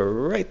 And you could go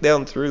right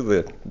down through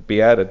the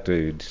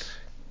Beatitudes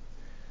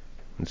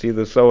and see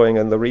the sowing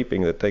and the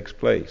reaping that takes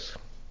place.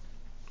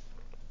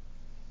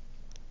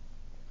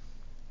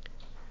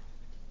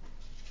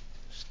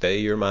 Stay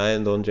your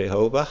mind on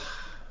Jehovah.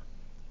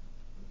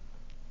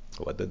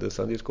 What did the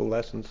Sunday school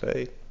lesson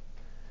say?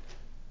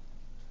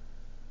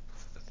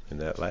 In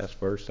that last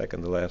verse,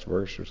 second to last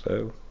verse or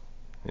so.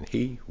 And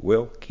he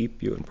will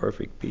keep you in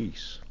perfect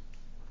peace.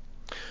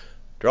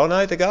 Draw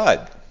nigh to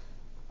God.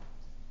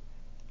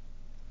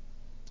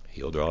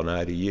 He'll draw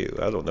nigh to you.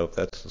 I don't know if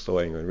that's the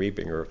sowing and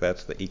reaping or if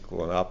that's the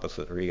equal and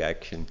opposite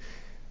reaction.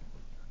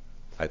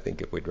 I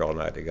think if we draw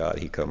nigh to God,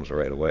 he comes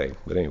right away.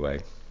 But anyway,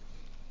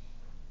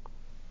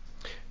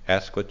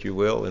 ask what you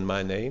will in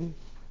my name.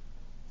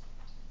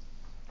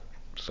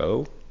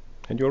 Sow,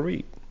 and you'll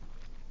reap.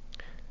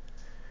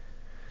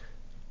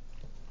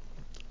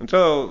 And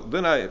so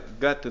then I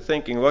got to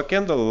thinking, well,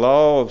 can the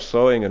law of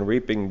sowing and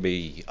reaping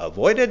be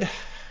avoided?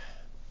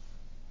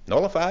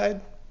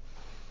 Nullified?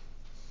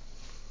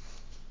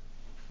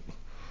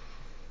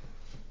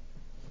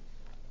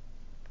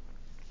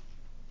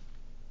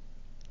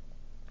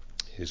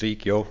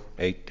 Ezekiel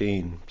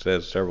 18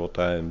 says several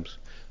times,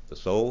 the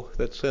soul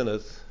that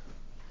sinneth,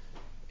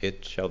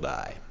 it shall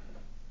die.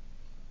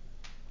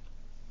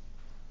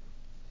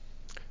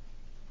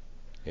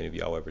 Any of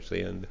y'all ever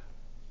sinned?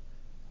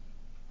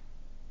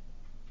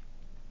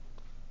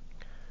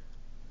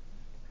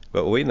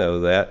 But we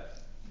know that.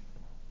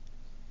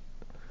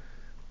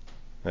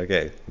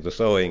 Okay, the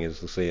sowing is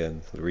the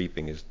sin, the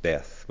reaping is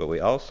death. But we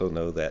also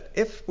know that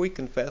if we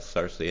confess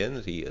our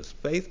sins, he is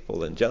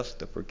faithful and just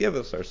to forgive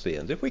us our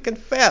sins. If we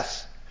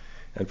confess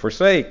and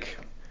forsake,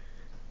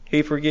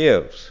 he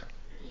forgives.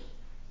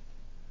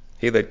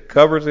 He that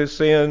covers his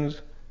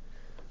sins,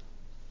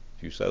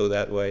 if you sow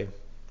that way,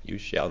 you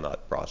shall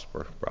not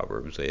prosper,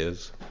 Proverbs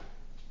says.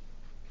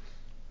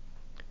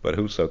 But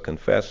whoso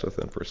confesseth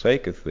and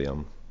forsaketh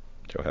them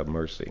shall have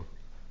mercy.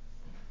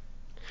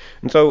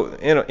 And so,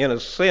 in a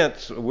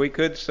sense, we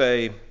could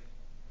say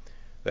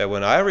that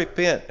when I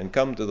repent and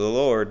come to the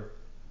Lord,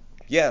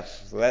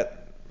 yes,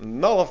 that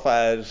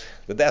nullifies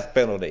the death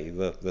penalty,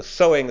 the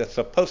sowing that's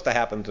supposed to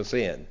happen to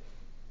sin.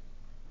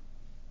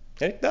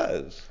 And it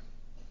does.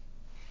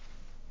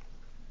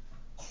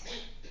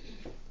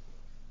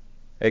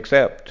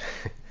 Except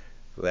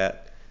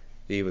that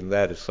even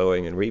that is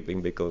sowing and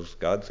reaping, because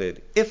God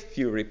said, if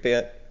you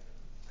repent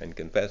and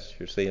confess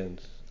your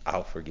sins,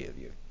 I'll forgive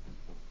you.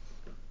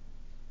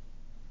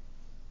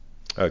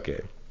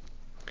 Okay.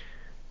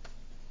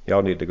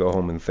 Y'all need to go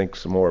home and think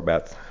some more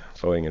about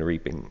sowing and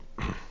reaping.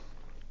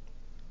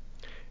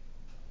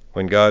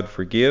 When God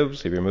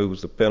forgives, he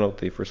removes the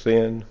penalty for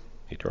sin,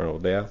 eternal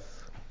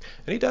death.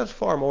 And he does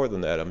far more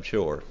than that, I'm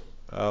sure.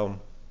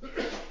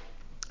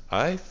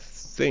 I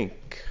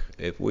think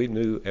if we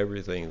knew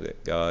everything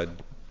that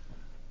God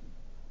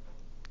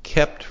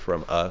kept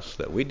from us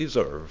that we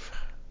deserve,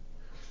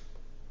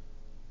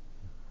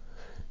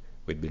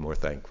 we'd be more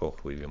thankful,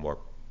 we'd be more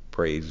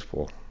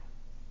praiseful.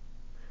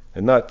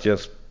 And not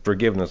just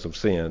forgiveness of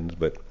sins,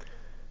 but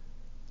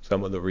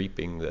some of the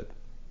reaping that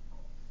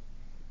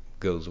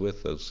goes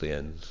with those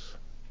sins.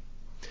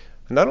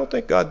 And I don't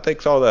think God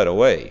takes all that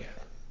away.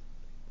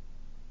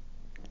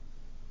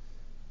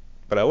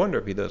 But I wonder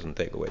if he doesn't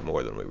take away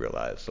more than we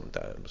realize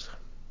sometimes.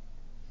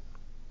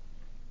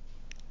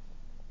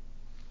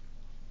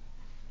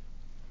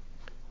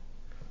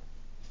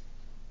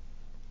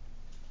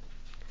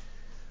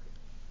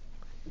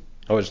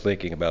 I was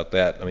thinking about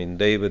that. I mean,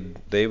 David,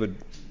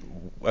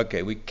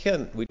 okay, we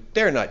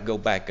dare not go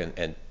back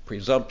and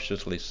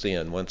presumptuously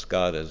sin once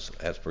God has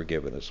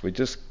forgiven us. We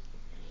just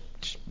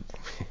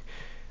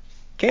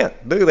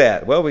can't do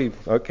that. Well,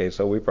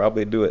 so we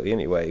probably do it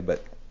anyway,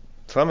 but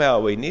somehow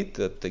we need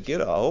to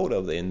get a hold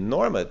of the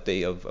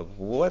enormity of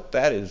what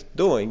that is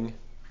doing,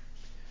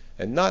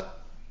 and not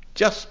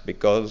just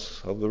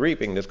because of the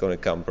reaping that's going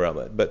to come from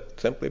it, but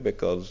simply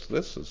because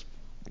it's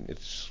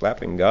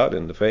slapping God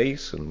in the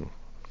face.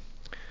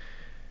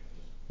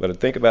 But I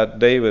think about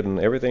David and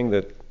everything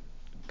that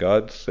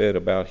God said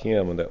about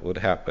him and that would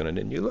happen, and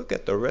then you look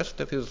at the rest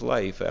of his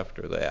life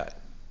after that,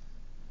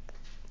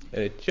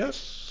 and it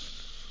just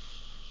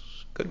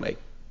could make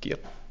you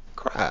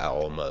cry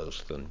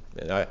almost. And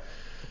I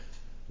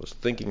was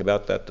thinking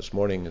about that this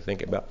morning, and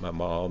thinking about my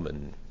mom,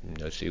 and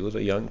she was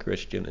a young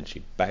Christian, and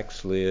she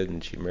backslid,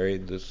 and she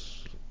married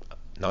this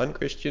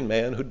non-Christian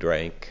man who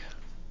drank.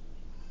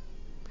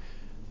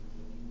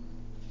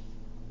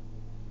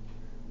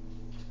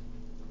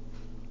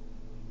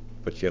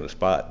 Put you on the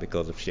spot,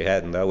 because if she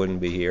hadn't, I wouldn't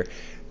be here.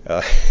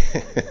 Uh,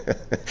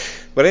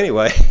 but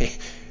anyway,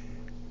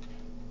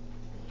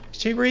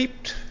 she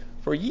reaped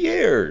for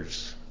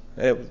years.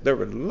 There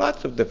were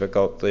lots of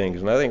difficult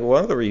things, and I think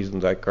one of the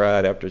reasons I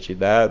cried after she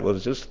died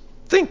was just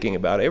thinking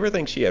about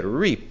everything she had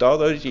reaped all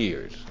those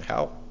years,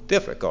 how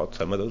difficult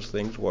some of those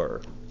things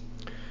were.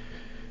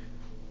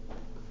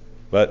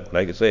 But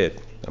like I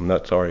said, I'm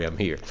not sorry I'm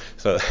here.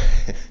 So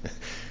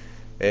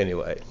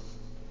anyway,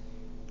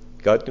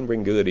 God can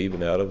bring good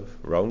even out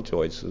of wrong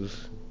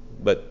choices.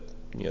 But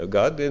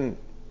God didn't.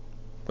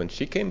 When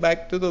she came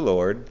back to the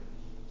Lord,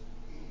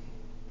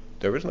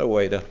 there was no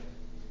way to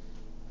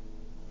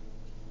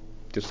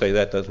say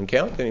that doesn't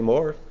count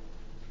anymore.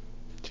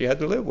 She had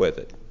to live with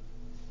it.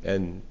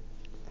 And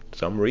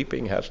some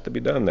reaping has to be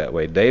done that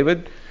way.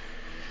 David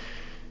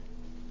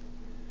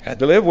had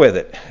to live with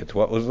it. It's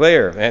what was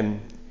there.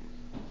 And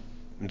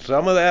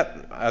some of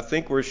that, I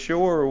think we're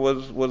sure,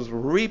 was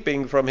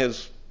reaping from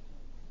his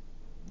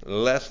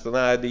less than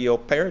ideal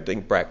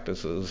parenting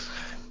practices.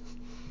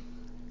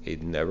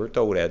 He'd never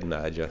told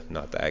Adonijah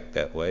not to act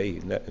that way.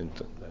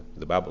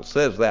 The Bible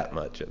says that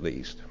much, at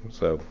least.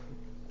 So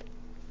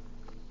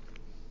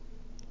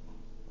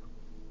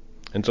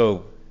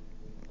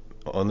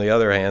on the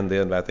other hand,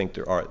 then I think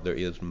there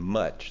is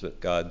much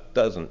that God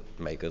doesn't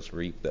make us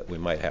reap that we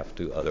might have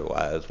to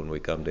otherwise when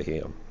we come to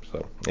Him.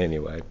 So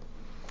anyway.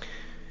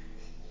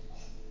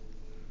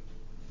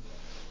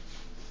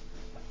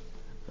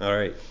 All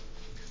right.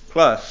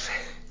 Plus,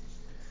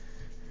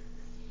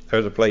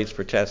 there's a place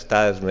for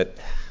chastisement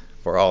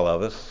for all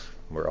of us.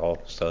 We're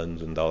all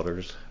sons and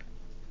daughters,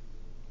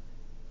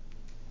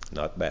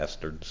 not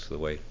bastards, the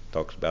way it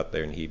talks about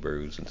there in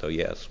Hebrews. And so,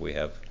 yes,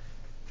 we're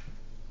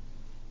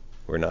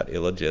not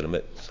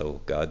illegitimate,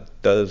 so God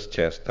does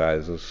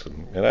chastise us.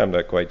 And I'm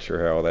not quite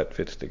sure how all that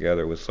fits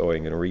together with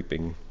sowing and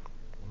reaping.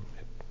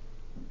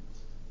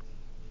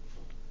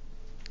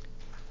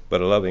 But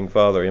a loving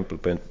father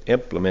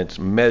implements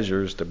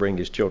measures to bring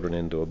his children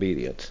into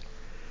obedience.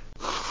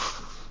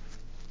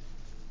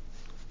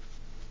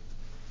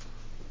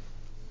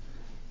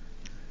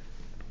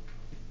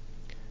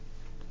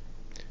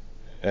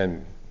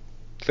 And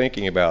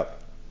thinking about,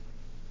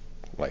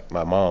 like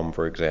my mom,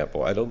 for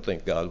example, I don't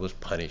think God was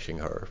punishing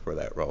her for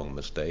that wrong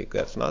mistake.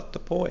 That's not the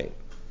point.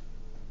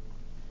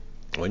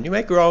 When you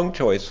make wrong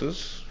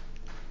choices,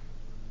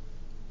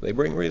 they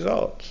bring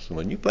results.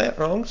 When you plant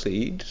wrong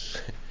seeds,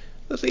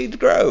 the seeds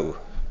grow.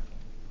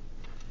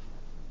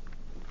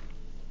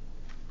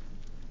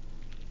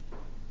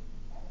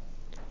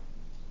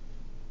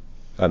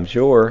 I'm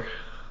sure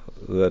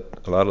that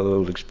a lot of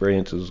those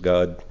experiences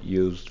God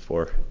used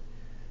for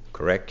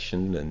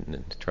correction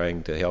and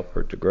trying to help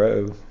her to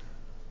grow.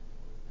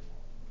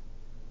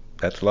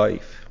 That's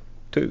life,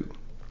 too.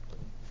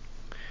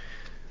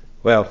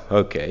 Well,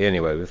 okay,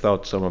 anyway, we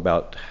thought some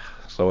about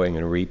sowing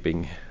and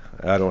reaping.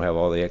 I don't have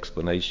all the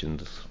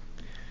explanations.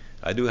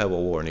 I do have a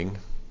warning.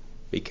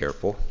 Be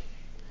careful.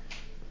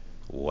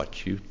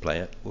 What you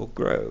plant will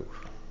grow.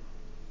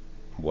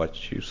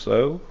 What you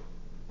sow,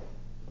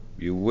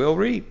 you will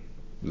reap.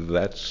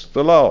 That's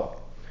the law.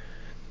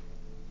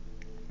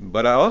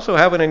 But I also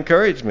have an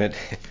encouragement.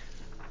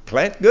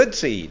 Plant good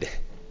seed.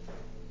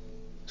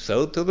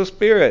 Sow to the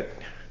Spirit.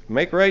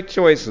 Make right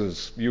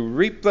choices. You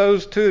reap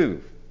those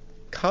too.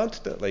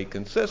 Constantly,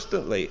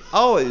 consistently,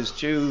 always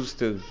choose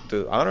to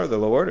honor the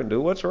Lord and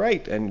do what's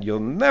right, and you'll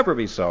never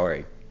be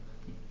sorry.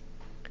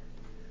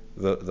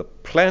 The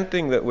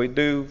planting that we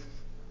do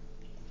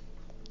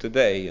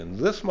today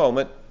in this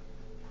moment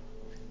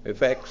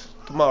affects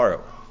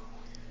tomorrow.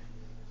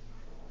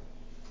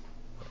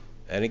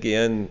 And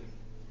again,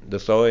 the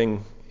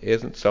sowing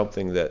isn't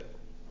something that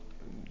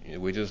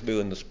we just do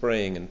in the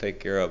spring and take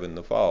care of in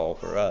the fall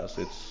for us.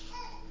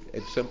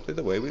 It's simply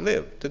the way we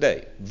live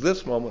today.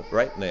 This moment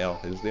right now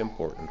is the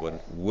important one.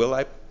 Will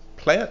I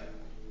plant?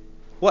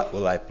 What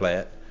will I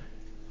plant?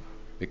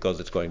 Because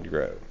it's going to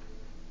grow.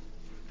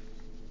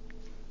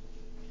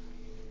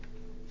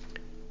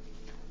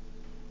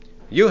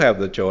 You have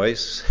the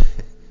choice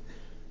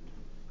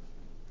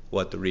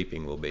what the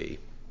reaping will be.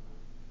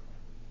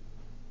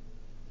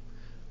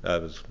 I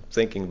was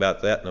thinking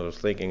about that, and I was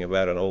thinking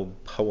about an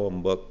old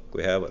poem book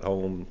we have at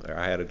home, or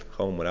I had at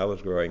home when I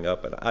was growing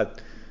up, and I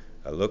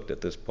looked at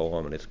this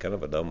poem, and it's kind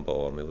of a dumb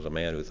poem. It was a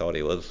man who thought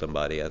he was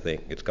somebody, I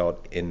think. It's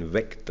called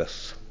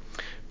Invictus.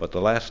 But the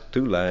last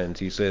two lines,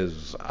 he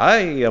says, I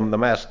am the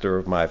master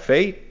of my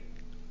fate.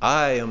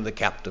 I am the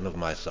captain of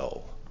my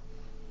soul.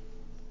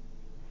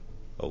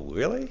 Oh,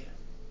 really?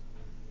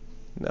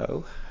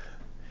 No.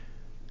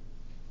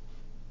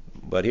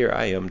 But here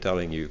I am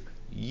telling you,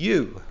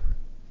 you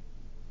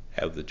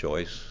have the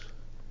choice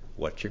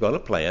what you're going to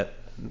plant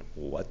and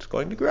what's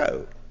going to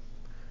grow.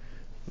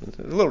 It's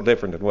a little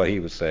different than what he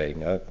was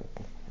saying.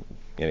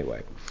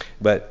 Anyway,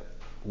 but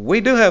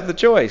we do have the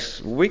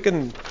choice. We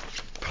can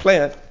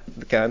plant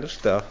the kind of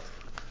stuff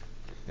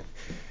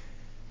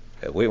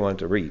that we want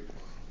to reap.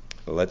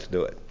 So let's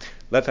do it.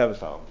 Let's have a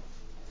song.